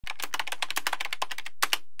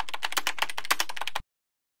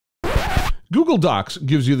Google Docs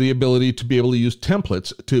gives you the ability to be able to use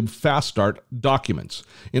templates to fast start documents.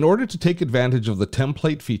 In order to take advantage of the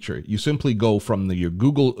template feature, you simply go from your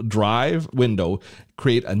Google Drive window,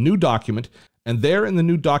 create a new document, and there in the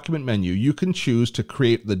new document menu, you can choose to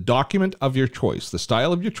create the document of your choice, the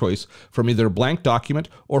style of your choice, from either a blank document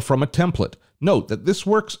or from a template. Note that this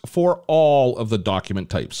works for all of the document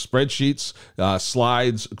types. Spreadsheets,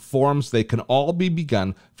 slides, forms, they can all be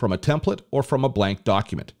begun from a template or from a blank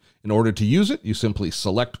document. In order to use it, you simply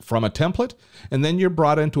select from a template, and then you're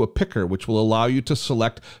brought into a picker, which will allow you to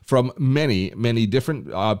select from many, many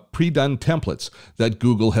different pre-done templates that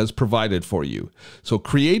Google has provided for you. So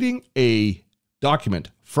creating a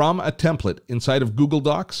document from a template inside of Google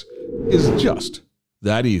Docs is just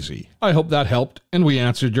that easy. I hope that helped and we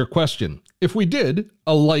answered your question. If we did,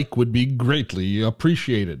 a like would be greatly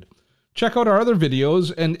appreciated. Check out our other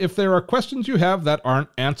videos, and if there are questions you have that aren't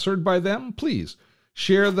answered by them, please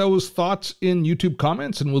share those thoughts in YouTube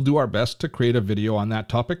comments and we'll do our best to create a video on that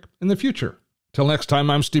topic in the future. Till next time,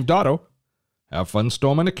 I'm Steve Dotto. Have fun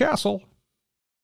storming a castle.